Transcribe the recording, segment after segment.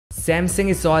Samsung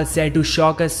is all set to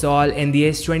shock us all, and the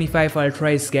S25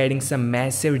 Ultra is getting some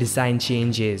massive design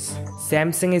changes.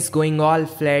 Samsung is going all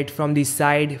flat from the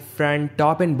side, front,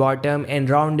 top and bottom, and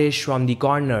roundish from the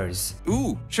corners.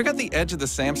 Ooh, check out the edge of the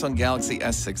Samsung Galaxy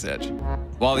S6 Edge.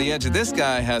 While the edge of this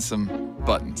guy has some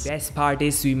buttons. Best part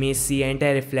is we may see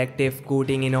anti-reflective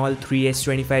coating in all three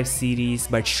S25 series,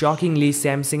 but shockingly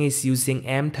Samsung is using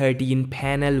M13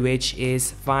 panel, which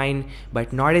is fine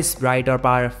but not as bright or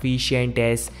power efficient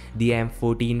as the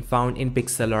M14 found in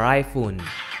Pixel or iPhone.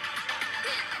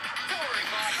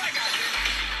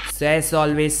 So as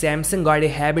always, Samsung got a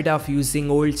habit of using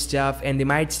old stuff, and they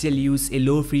might still use a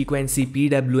low frequency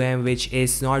PWM, which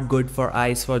is not good for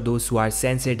eyes for those who are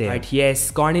sensitive. But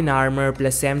yes, Corning armor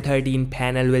plus M13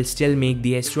 panel will still make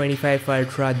the S25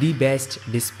 Ultra the best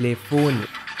display phone.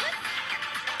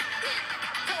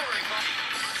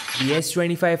 The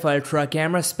S25 Ultra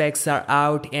camera specs are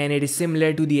out, and it is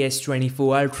similar to the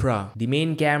S24 Ultra. The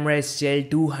main camera is still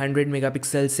 200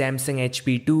 megapixel Samsung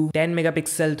HP2, 10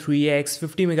 megapixel 3x,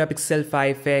 50 megapixel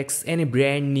 5x, and a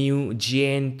brand new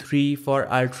JN3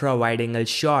 for ultra wide angle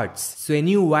shots. So a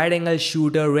new wide angle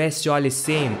shooter, rest all is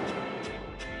same.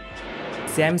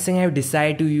 Samsung have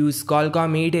decided to use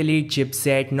Qualcomm 8 Elite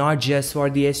Chipset not just for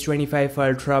the S25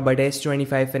 Ultra but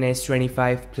S25 and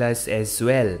S25 Plus as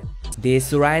well.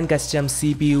 This Orion custom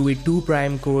CPU with 2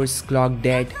 prime cores clocked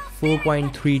at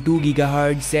 4.32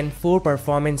 GHz and 4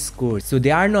 performance cores. So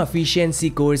there are no efficiency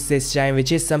cores this time,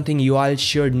 which is something you all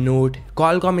should note.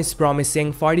 Qualcomm is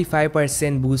promising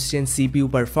 45% boost in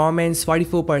CPU performance,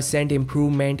 44%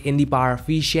 improvement in the power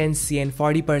efficiency, and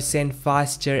 40%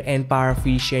 faster and power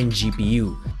efficient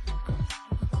GPU.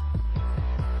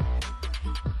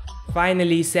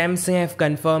 Finally, Samsung have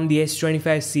confirmed the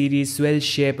S25 series will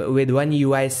ship with One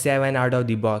UI 7 out of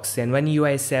the box, and One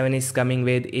UI 7 is coming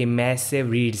with a massive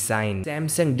redesign.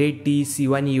 Samsung did tease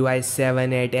One UI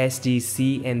 7 at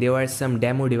SDC, and there were some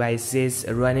demo devices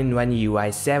running One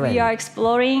UI 7. We are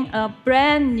exploring a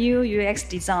brand new UX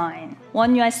design.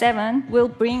 One UI 7 will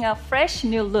bring a fresh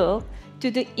new look to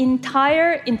the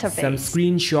entire interface. Some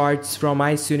screenshots from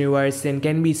Ice Universe, and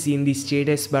can be seen the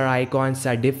status bar icons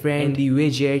are different and the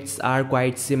widgets are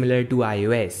quite similar to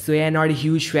iOS. So yeah, not a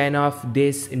huge fan of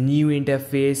this new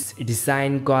interface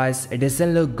design cause it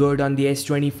doesn't look good on the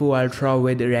S24 Ultra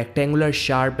with rectangular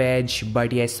sharp edge,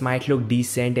 but yes, might look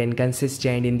decent and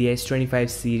consistent in the S25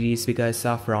 series because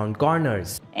of round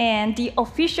corners. And the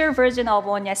official version of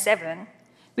One UI 7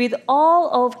 with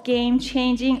all of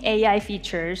game-changing AI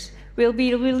features will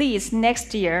be released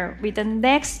next year with the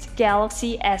next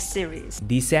Galaxy S series.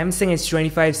 The Samsung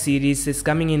S25 series is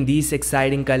coming in these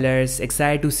exciting colors.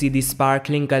 Excited to see the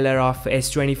sparkling color of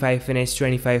S25 and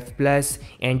S25 Plus,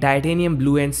 and titanium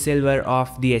blue and silver of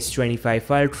the S25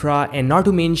 Ultra, and not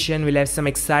to mention we'll have some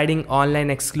exciting online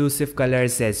exclusive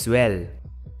colors as well.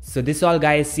 So this all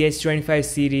guys, the S25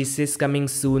 series is coming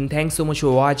soon. Thanks so much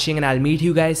for watching, and I'll meet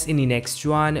you guys in the next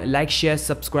one. Like, share,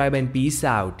 subscribe, and peace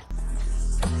out.